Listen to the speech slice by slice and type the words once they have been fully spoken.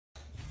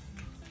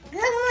Good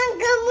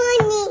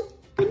morning.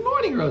 Good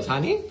morning, Rose,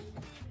 honey.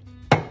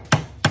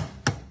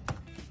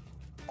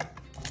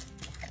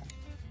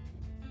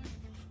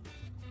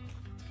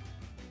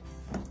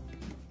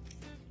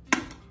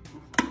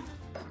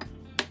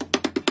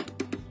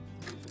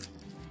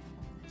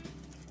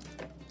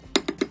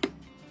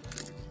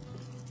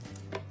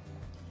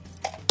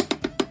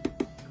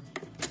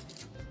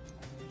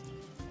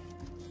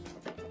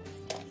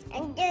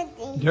 And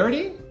dirty.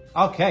 Dirty?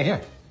 Okay,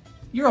 here.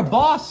 You're a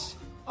boss.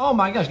 Oh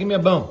my gosh, give me a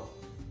boom.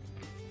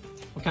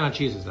 What kind of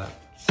cheese is that?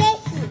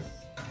 Cheese.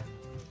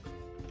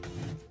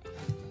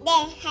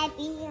 They help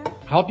you.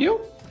 Help you?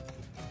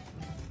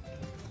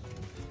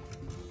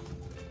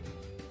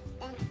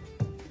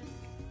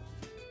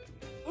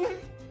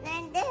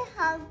 Then the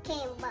whole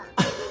came up.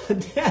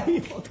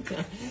 Daddy.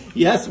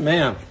 Yes,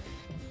 ma'am.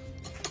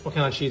 What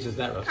kind of cheese is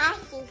that, Rose?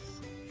 Cashews.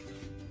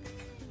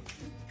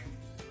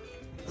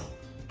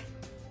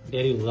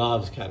 Daddy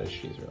loves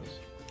cottage cheese, Rose.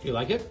 Do you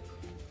like it?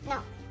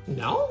 No.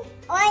 No?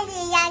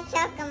 Only like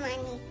chocolate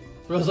money.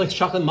 Rose likes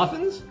chocolate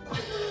muffins? Wash.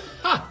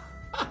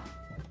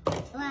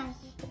 Big one.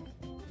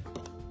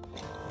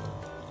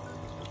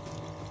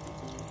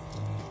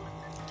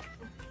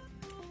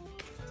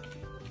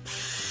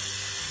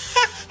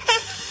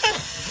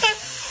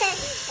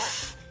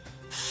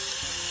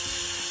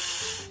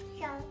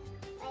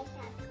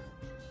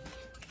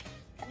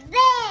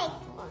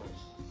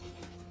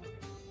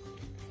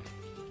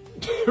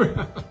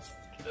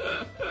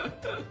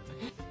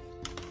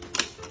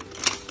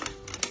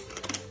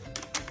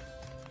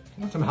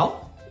 Want some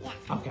help? Yeah.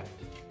 Okay.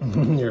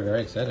 You're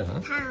very excited,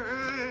 huh?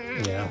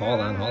 Yeah, hold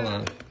on, hold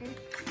on.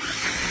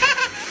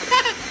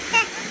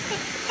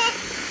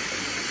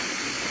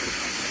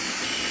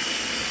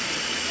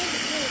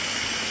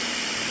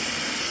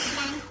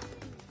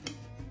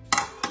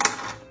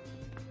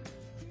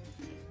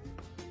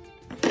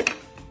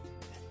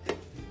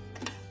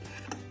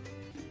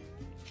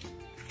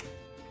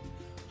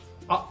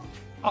 Oh,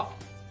 oh.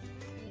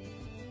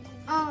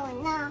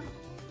 Oh no.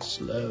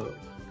 Slow.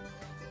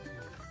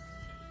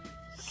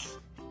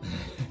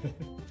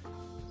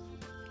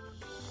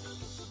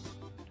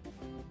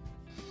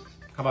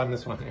 How about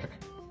this one here?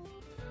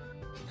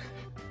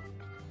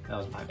 That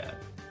was my bad.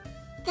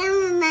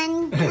 Come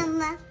on,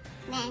 come on,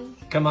 man.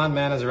 Come on,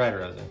 man is right,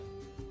 Rosie.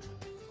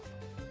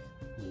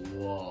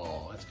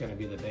 Whoa, that's gonna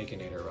be the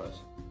Baconator,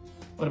 Rose.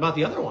 What about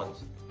the other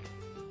ones?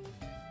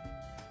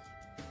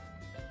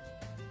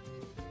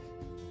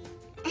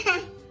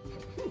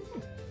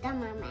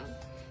 Come on, man.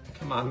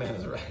 Come on, man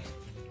is right.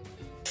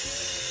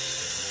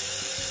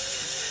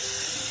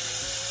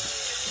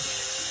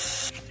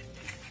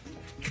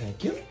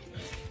 Thank you.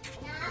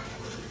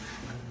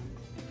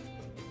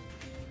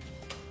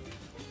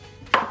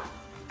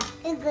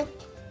 It's good.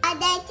 They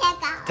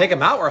take out. Take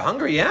them out, we're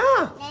hungry,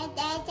 yeah. They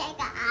take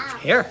out.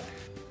 Here.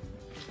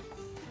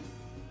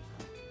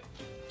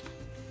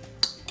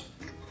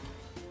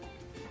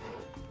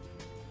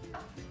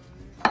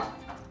 Oh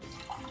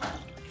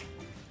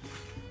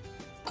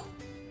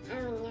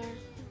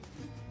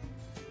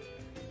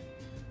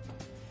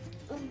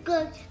no.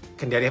 Good.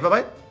 Can Daddy have a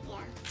bite?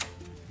 Yeah.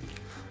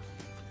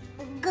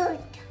 Good.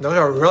 Those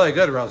are really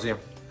good, Rosie.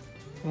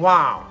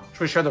 Wow.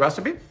 Should we share the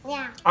recipe?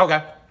 Yeah.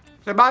 Okay.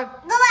 Say bye.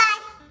 Goodbye.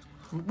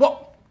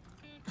 Whoa.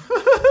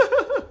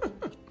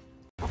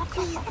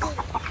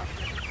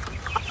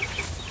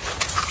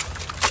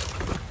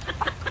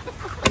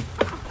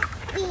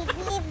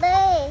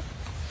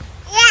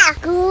 Yeah.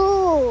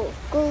 Cool.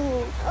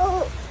 Cool.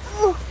 Oh.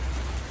 Oh.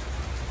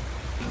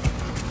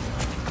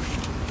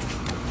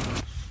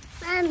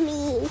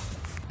 Mommy.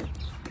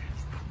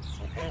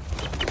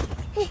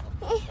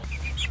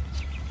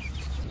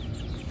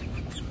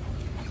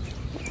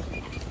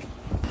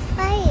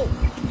 Hey.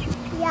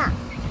 Yeah.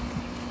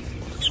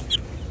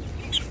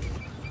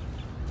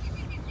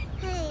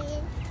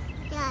 Hey.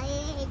 Yeah.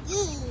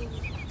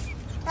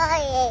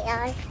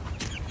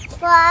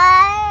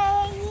 Why?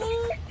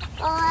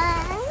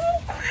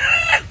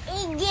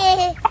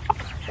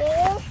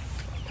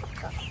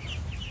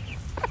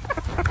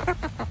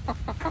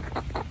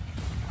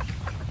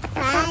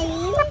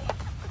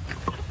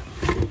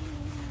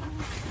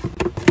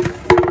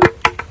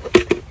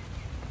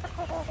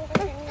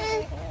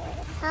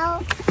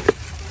 How?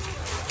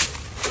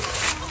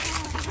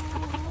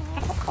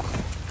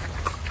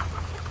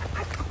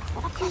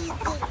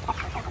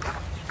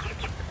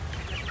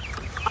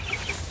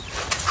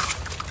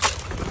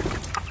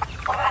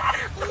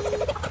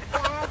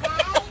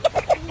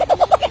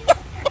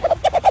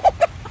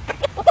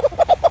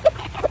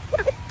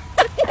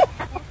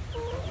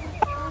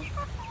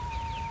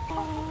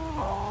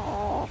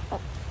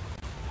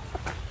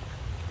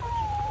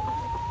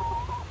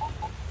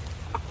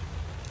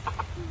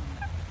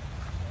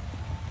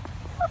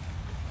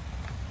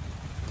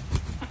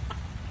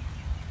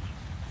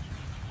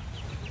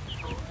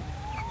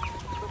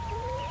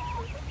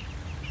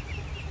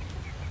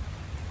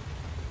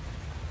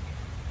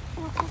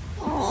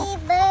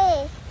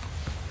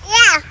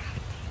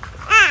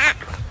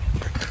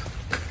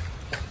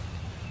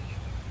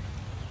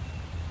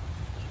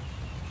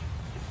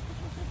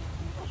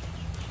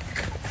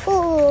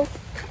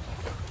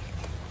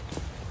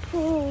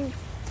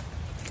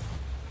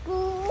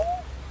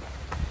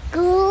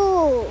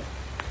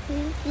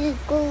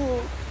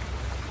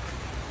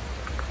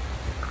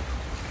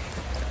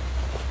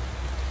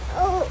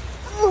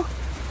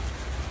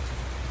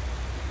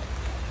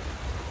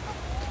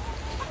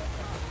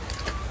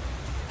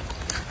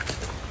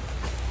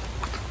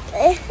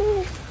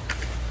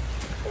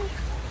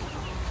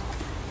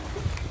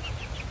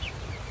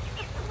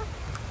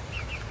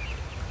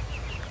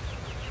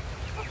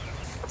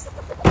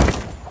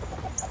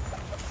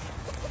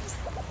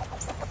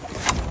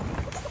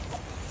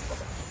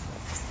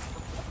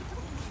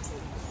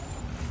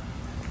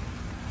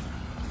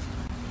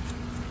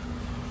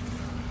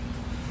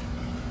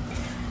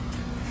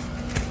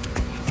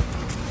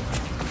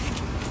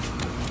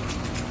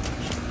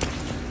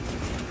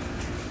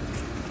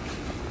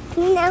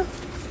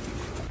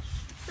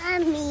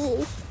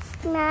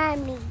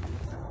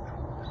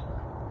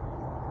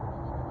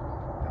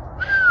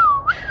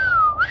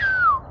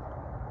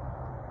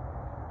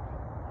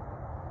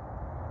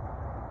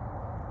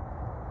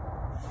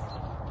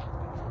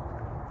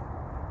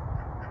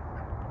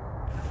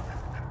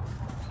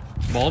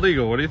 Bald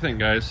eagle, what do you think,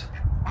 guys?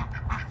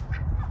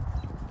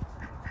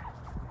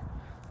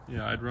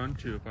 Yeah, I'd run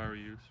too if I were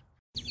you.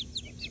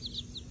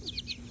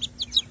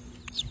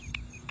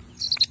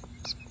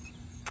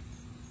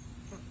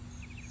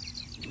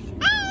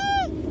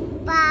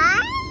 Bye.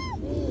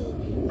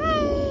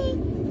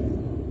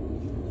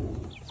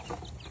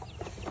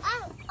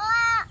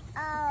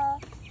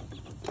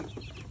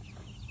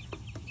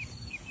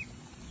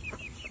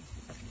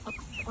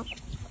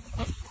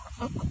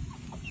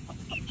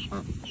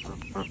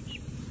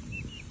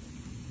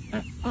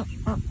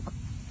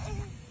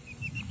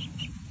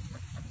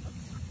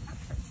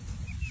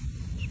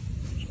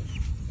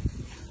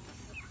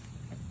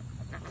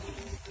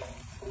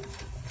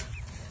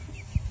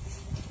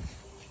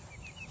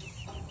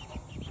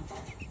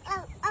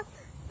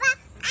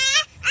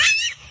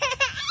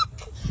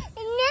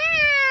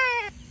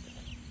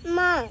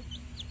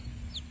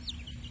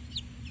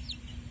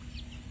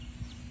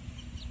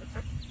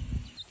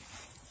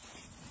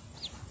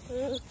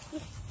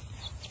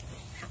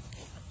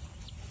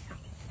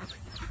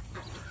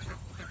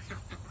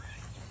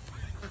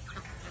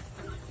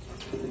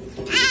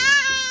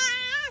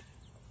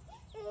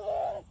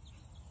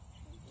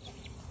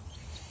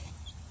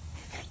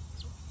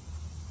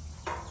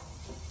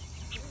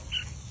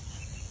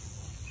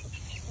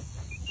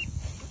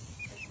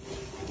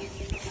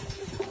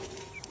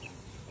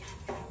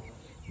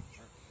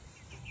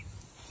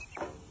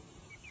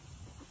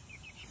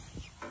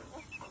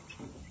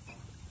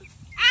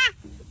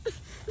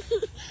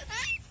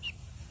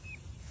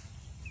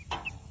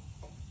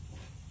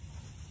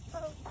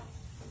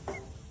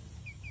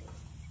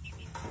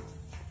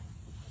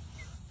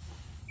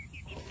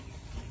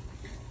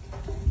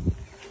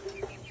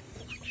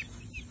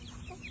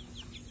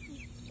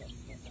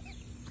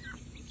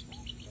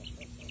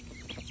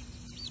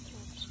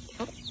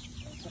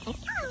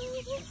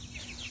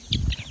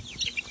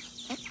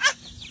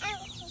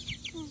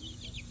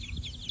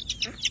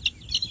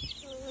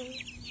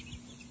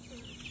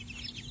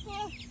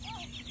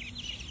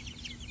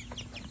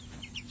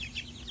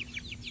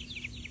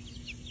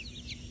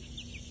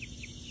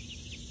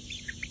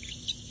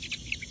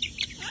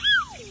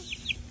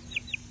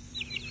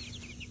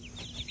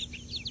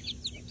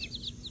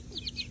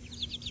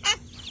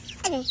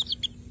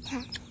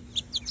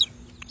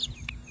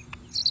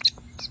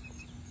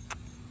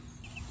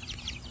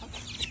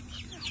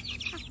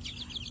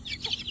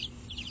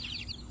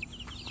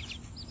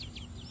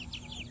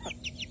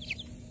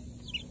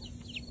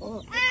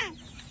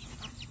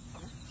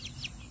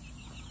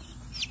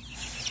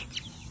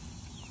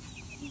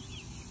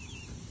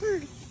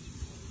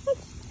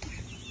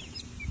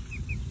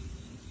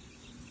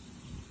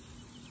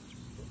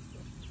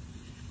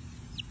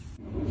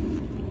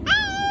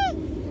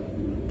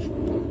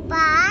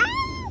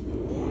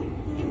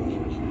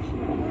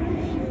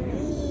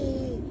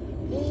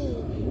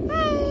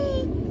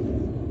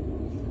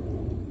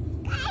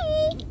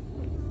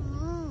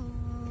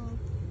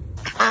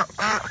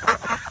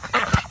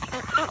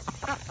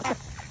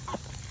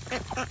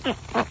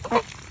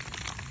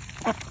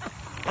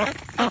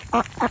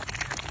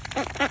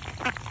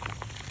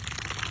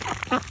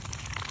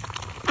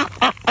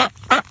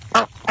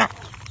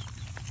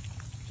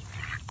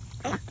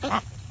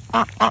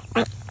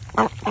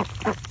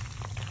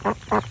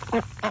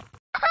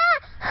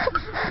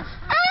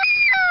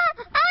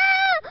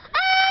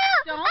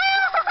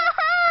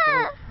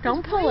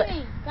 Don't pull it.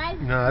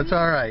 No, it's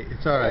all right.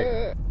 It's all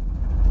right.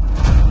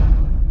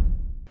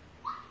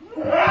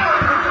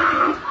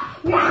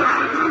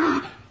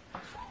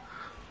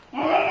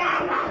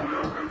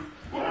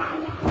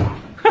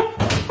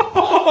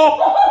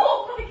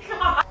 Oh my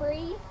god!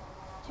 3,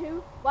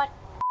 2, 1.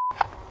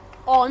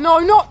 Oh no,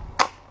 not!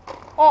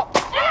 Oh!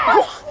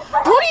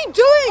 What are you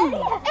doing?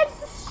 It's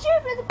the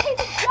stupid piece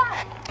of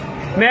crap.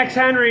 Max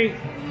Henry.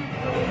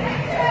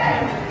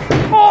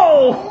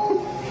 Oh!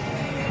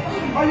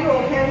 Are you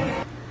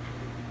okay?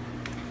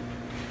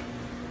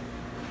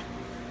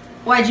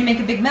 Why'd you make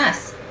a big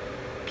mess?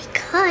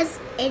 Because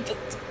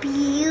it's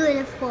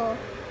beautiful.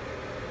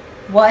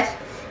 What?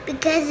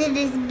 Because it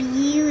is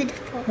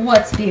beautiful.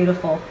 What's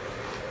beautiful?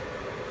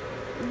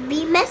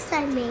 The mess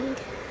I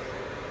made.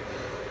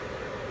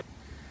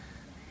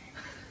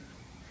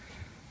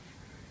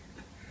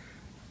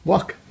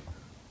 Walk.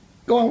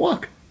 Go on,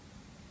 walk.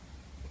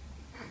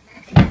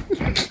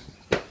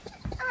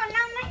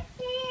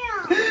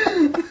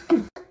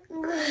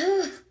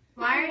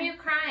 Why are you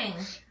crying?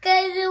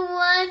 Because I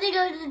want to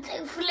go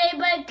to play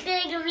my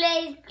play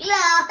clothes.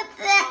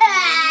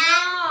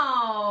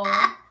 No.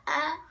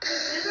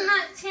 Isn't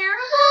that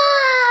terrible?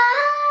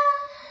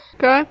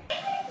 Okay.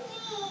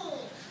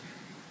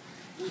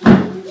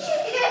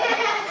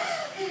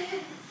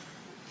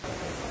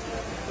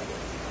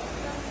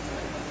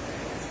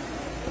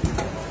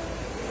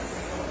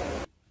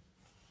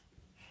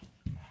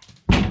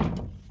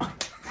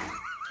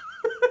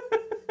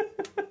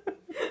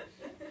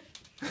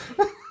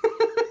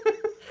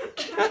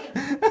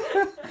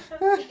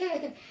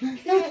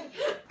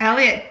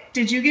 Elliot,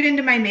 did you get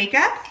into my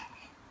makeup?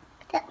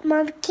 That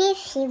Mom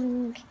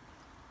kissing me.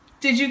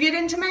 Did you get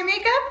into my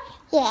makeup?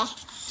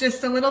 Yes.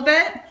 Just a little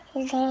bit? A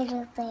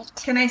little bit.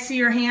 Can I see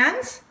your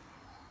hands?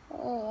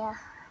 Yeah.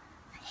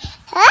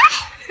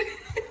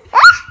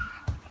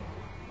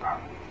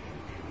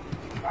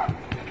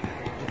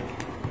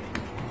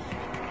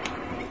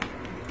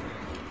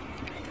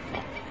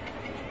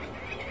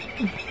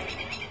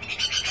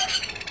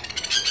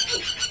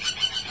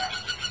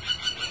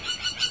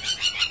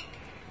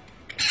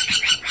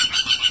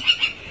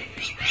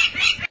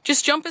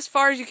 Just jump as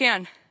far as you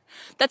can.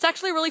 That's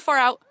actually really far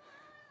out.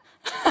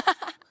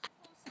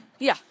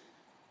 Yeah.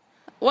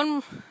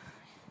 One.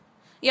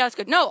 Yeah, that's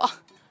good. No.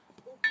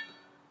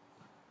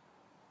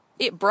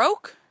 It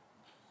broke?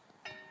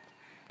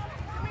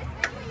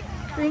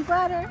 Drink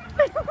water.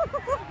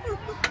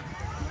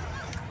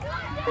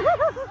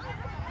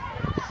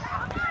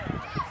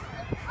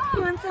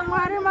 You want some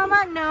water,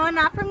 Mama? No,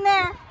 not from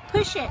there.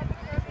 Push it.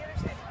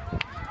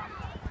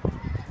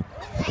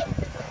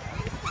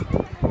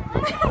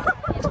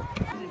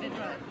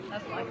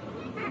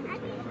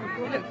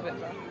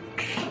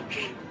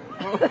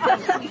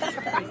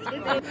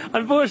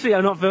 Unfortunately,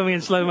 I'm not filming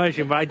in slow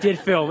motion, but I did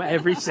film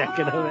every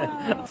second of it.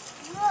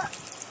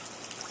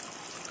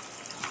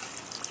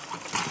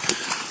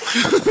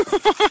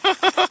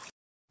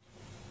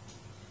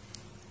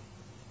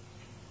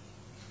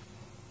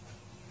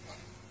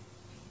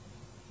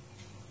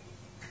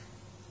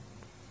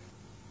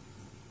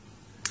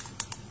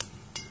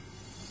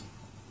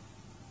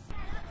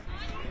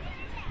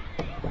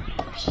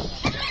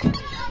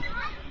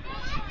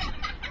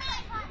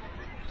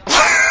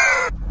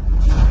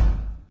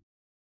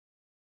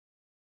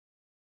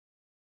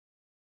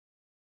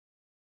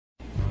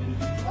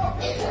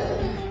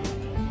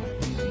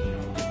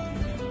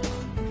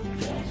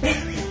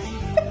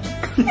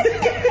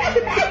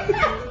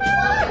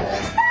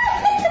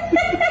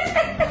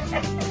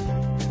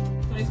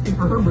 Ice cream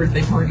for her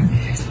birthday party.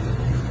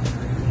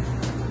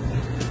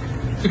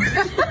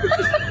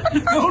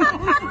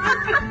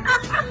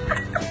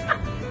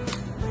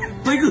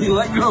 Legally,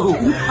 let go.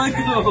 Let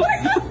go.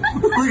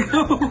 Let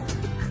go.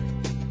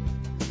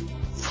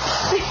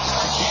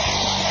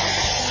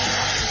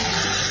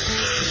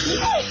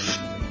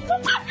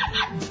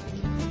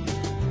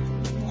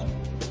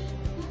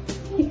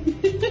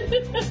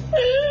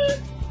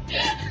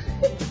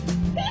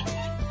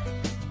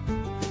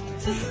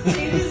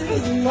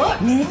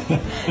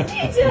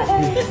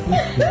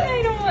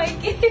 I don't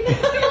like it.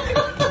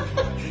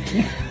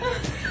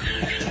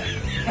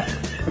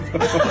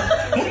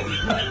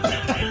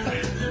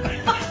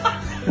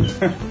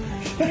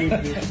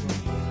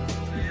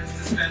 To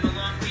spend a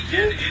long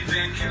weekend in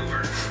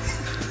Vancouver,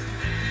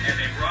 and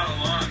they brought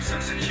along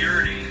some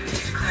security.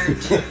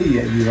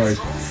 Yeah, you are.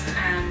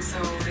 And so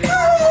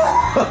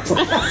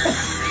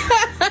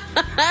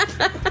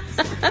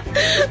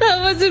That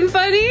wasn't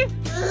funny.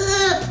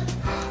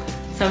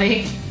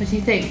 Tommy, what do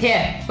you think?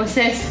 Here, what's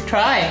this?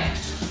 Try.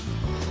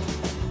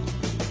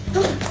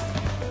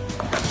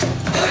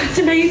 It's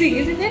amazing,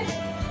 isn't it?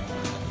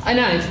 I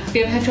know. Have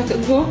you ever had chocolate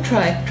before?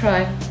 Try,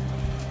 try.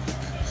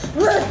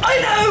 I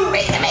know!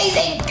 It's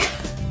amazing!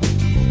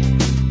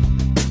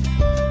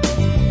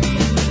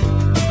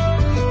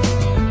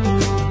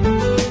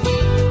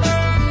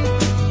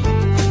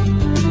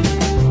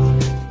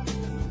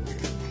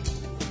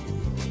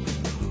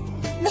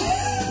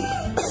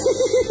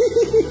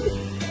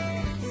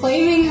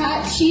 Flaming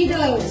hot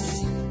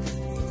Cheetos.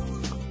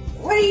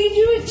 What are you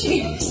doing,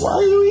 Cheetos? Why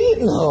are you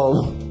eating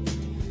them?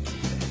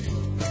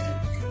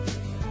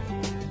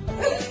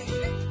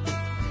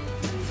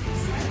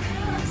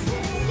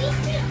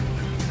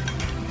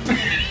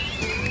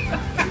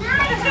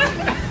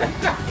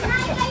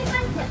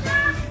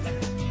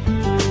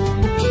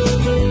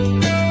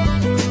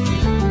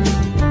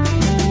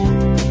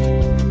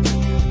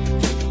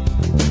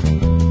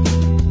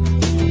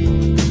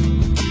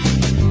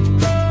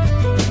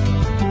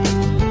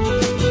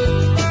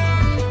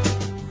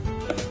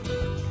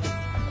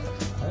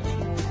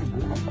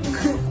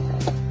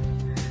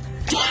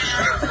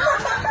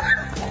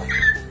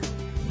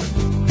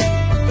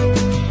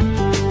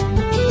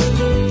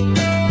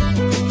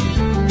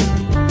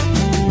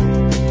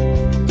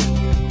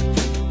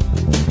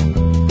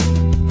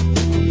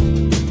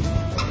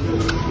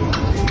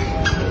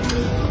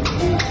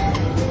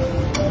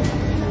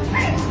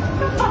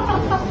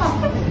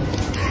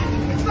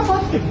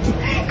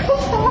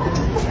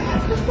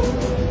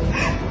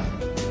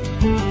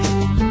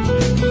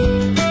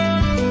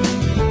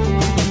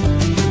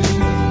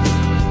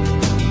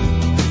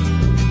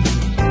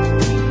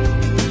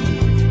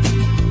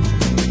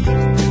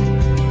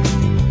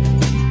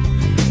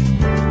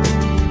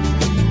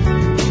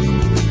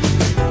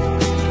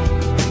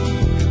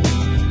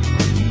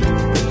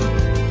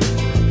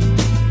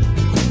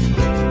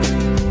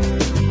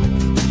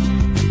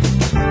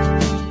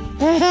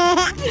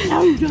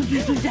 Don't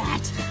you do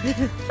that.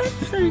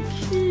 That's so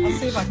cute. I'll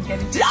see if I can get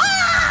it.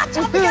 Ah!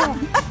 Jump again.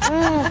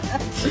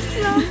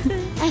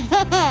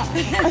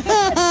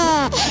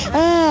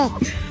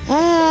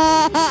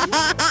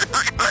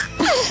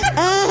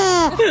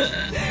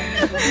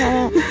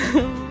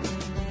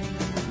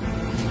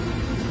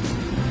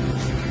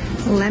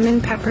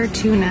 Lemon pepper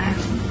tuna.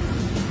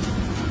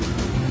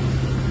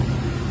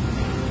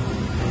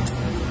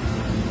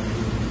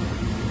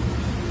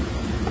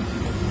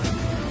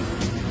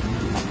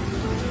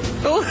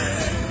 Oh,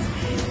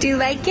 do you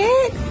like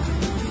it?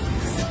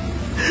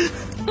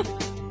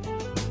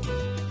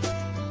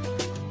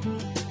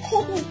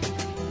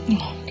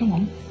 Oh, come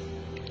on.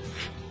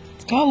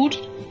 It's cold.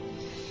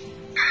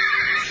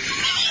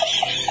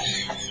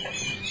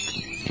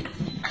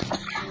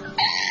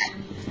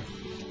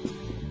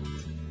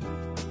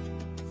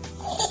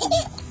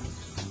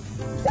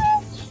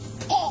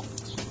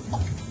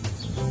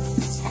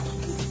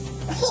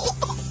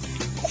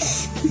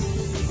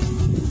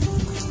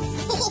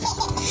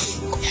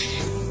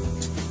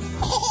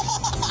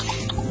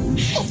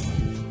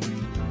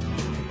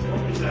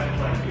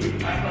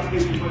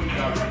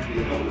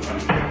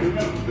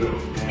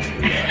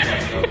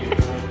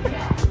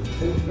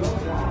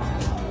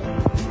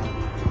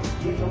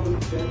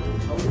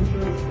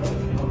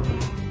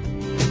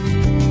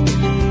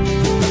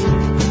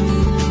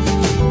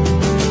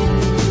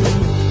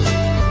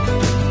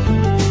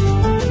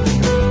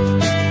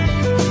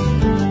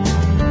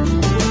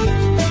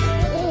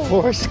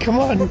 Forrest, come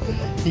on.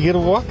 You gotta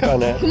walk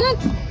on it. Come on.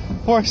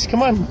 Forrest,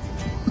 come on.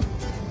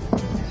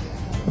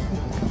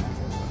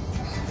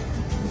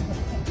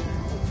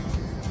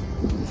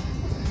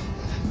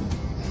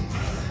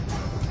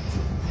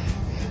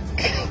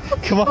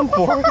 Come on,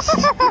 Forrest.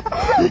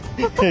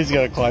 He's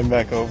gotta climb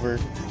back over.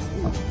 Do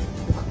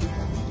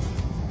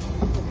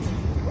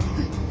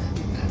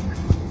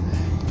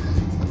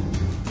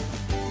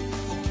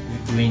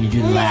we need to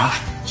do the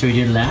laugh? Should we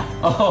do the laugh?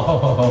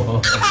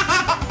 Oh.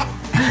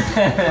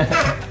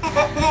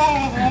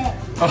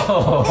 Oh. Oh.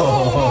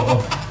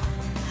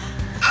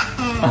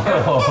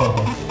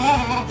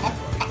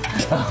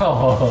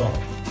 Oh.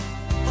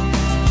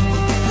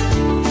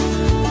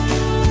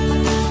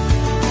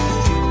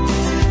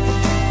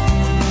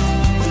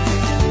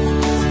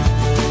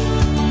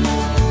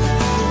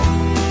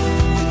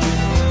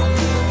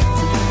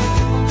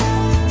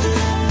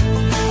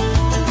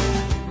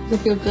 Does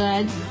it feel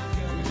good?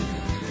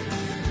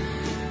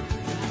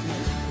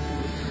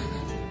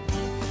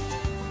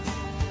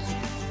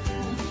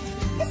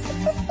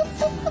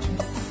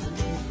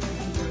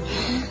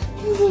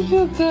 Does it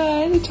feel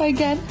good? Try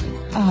again.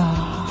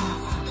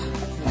 Ah,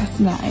 that's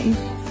nice.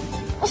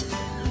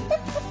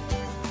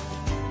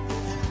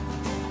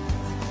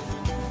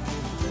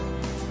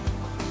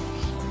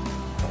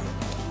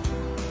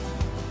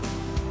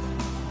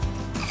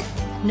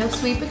 No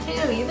sweet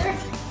potato either?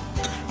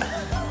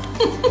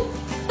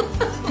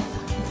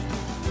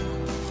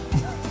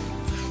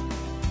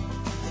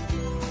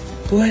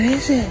 What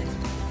is it?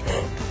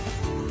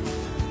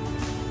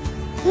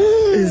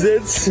 Is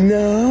it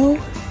snow?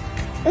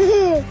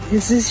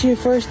 Is this your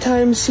first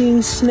time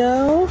seeing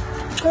snow?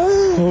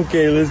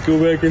 Okay, let's go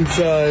back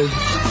inside.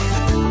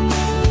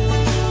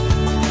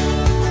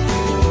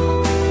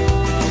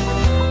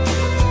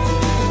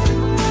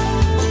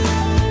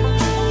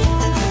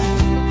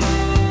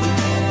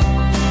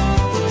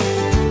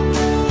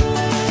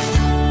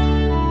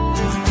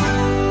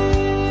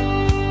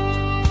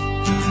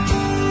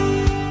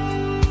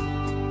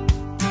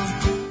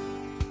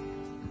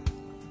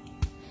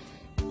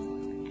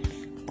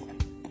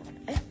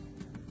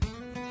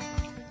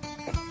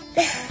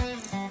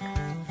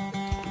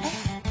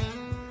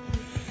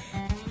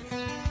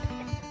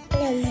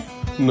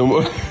 No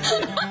more.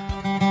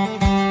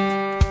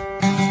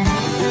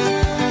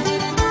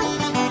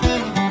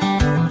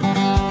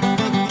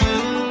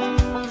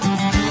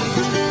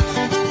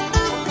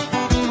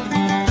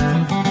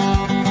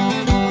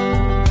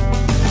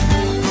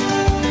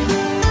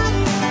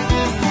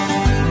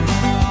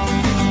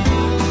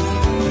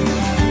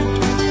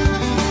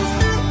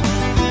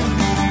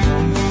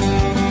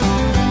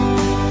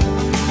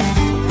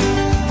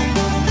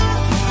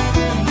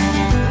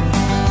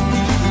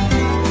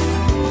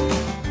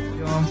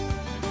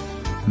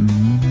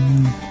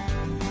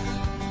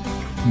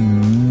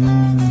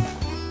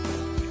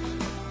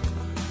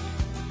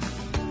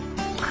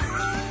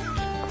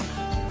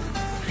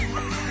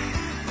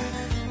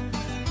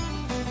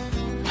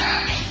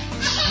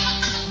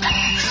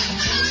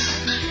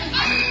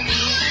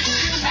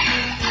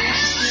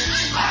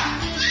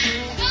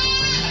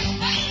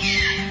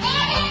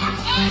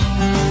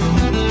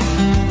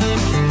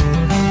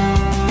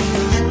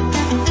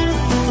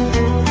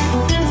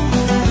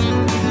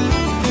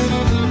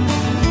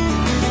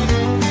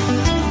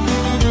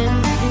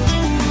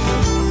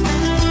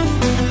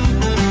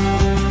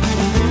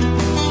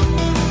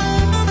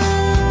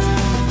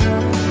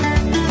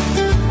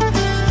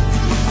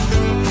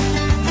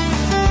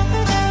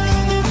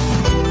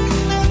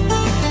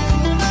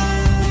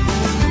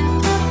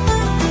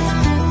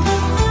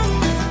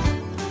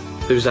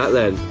 Who's that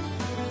then?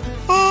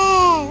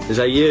 Is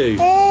that you?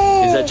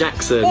 Is that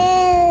Jackson?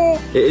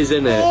 It is,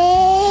 isn't it?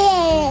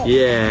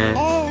 Yeah.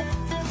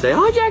 Say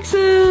hi,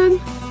 Jackson!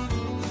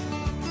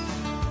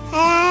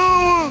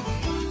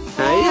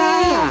 Hey,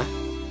 hey!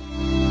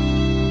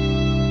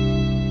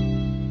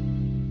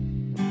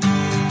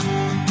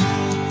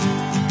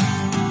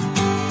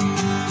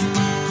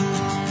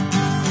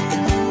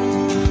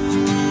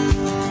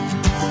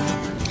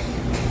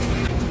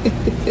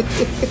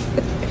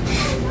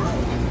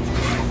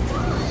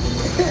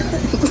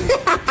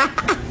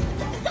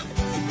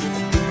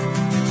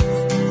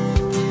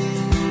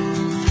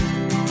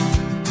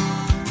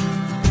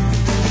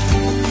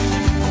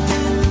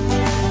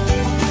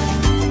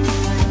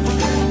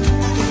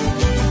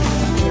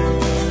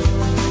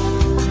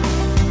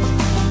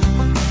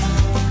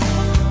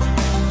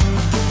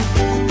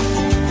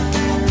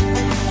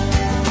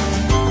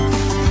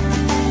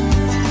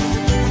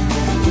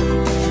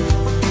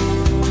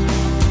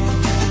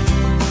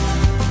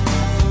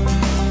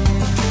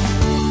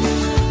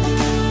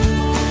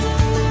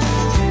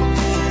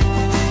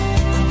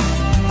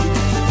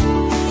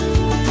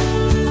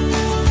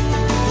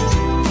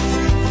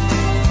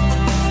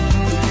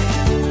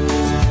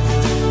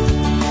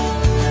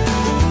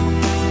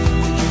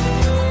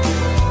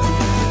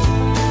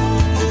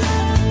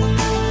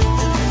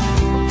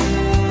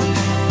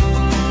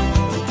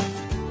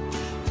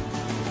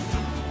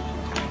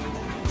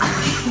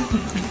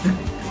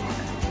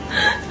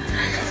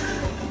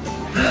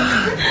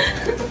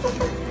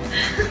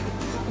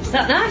 Is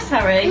that nice,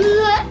 Harry?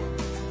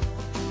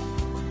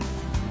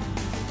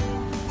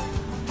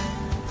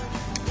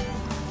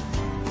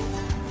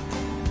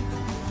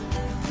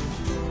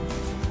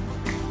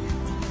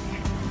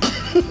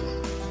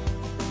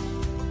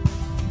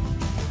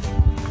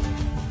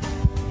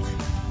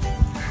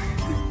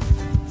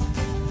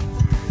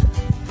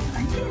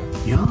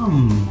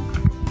 Yum!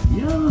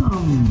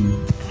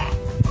 Yum!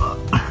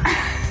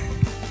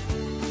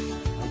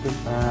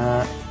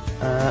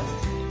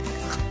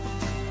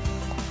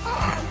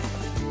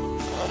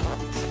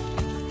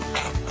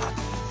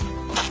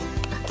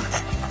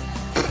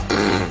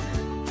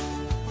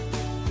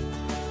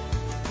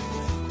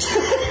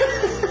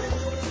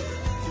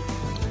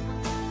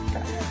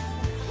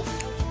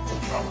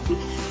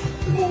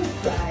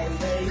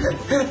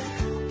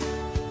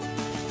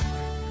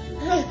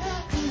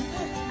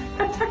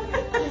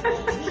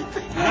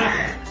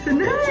 So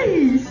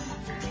nice!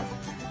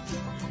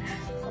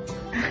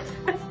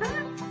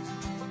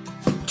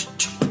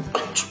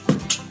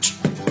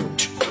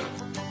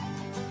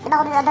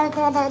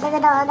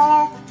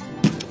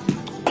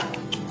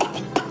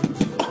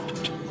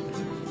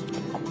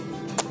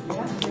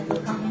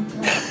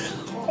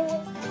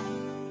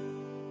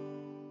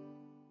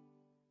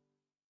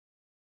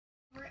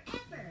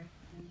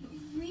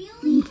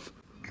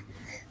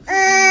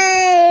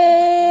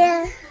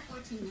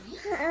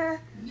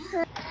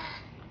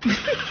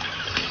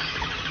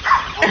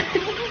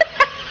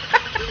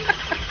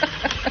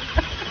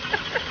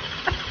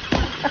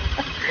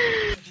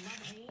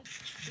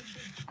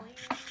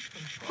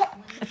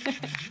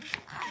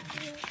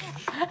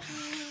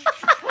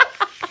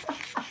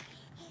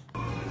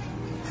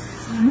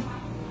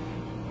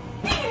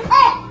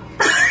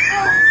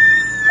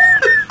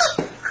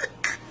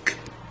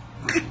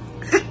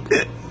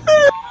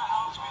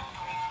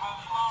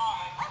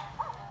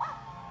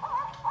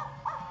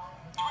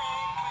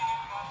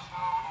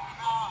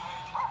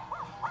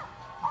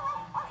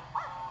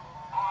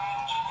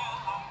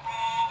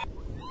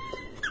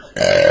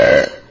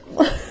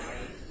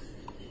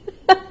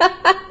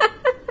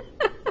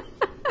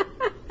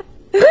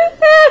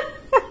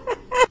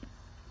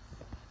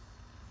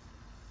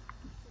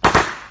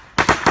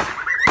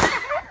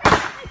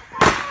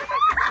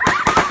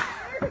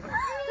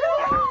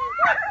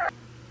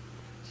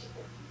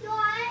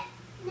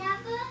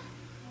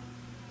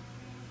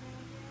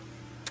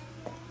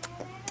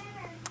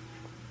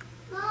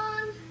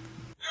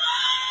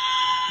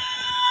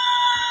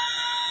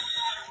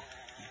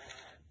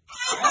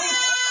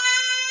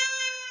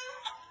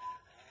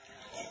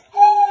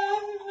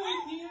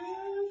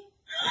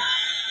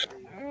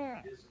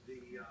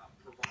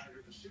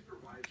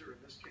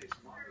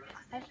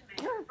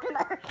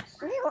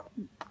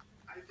 Really?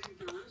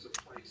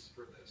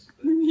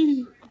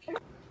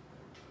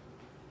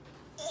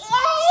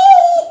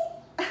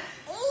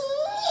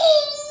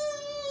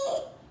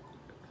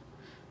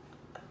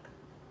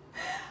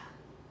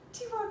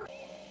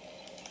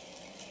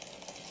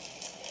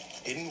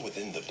 Hidden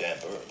within the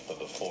damp earth of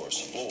the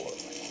forest floor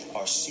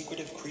are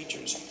secretive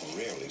creatures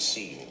rarely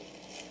seen.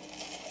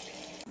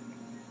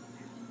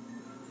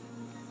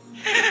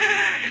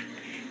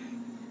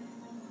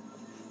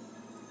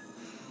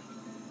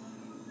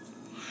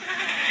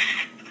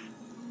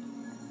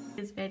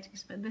 His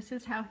veggies, but this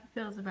is how he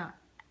feels about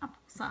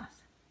applesauce.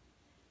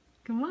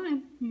 Come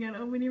on, you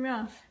gotta open your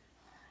mouth.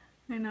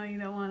 I know you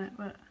don't want it,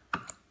 but.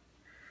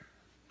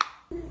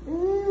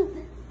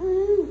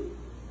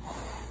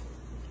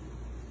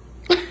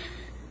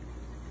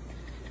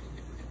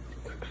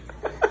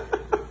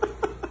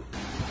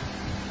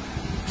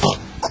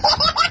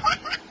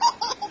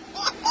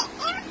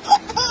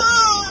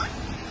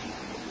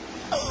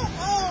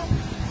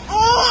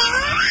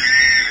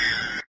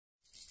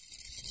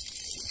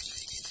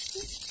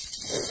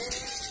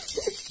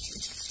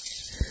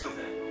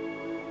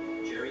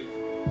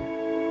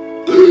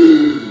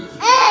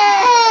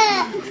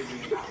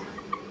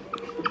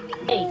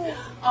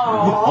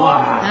 Oh.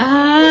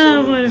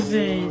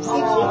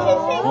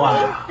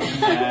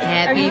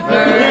 Happy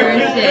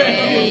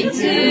birthday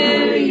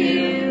to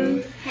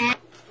you.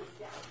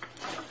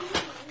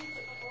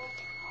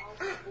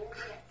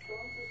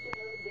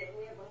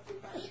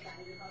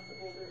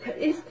 What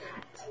is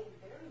that?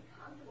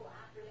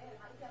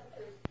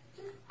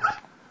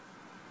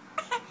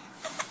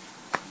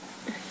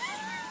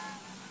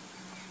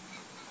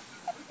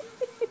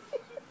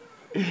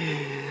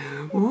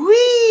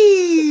 Whee!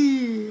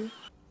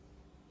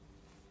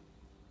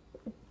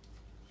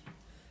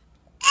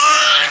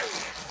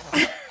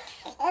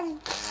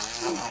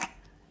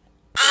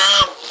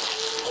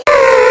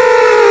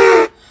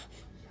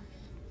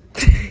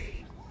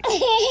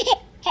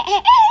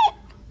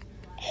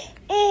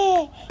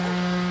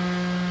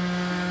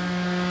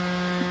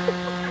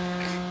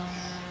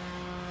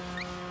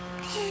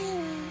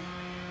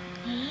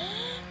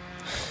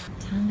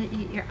 Time to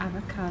eat your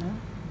avocado.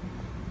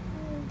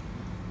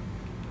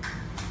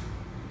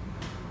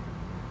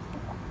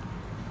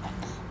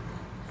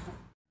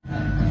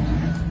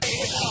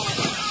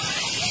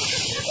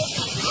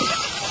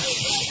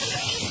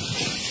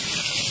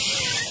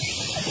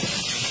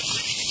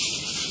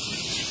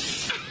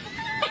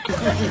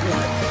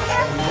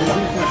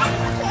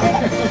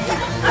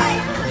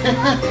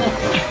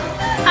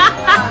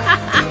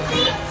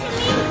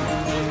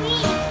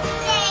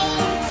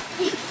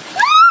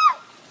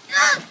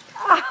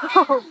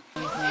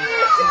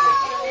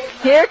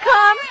 Here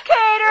comes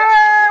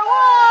Caterer!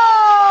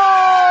 Whoa!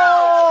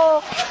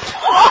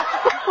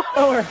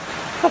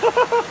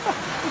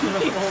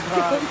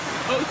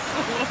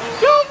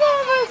 Go!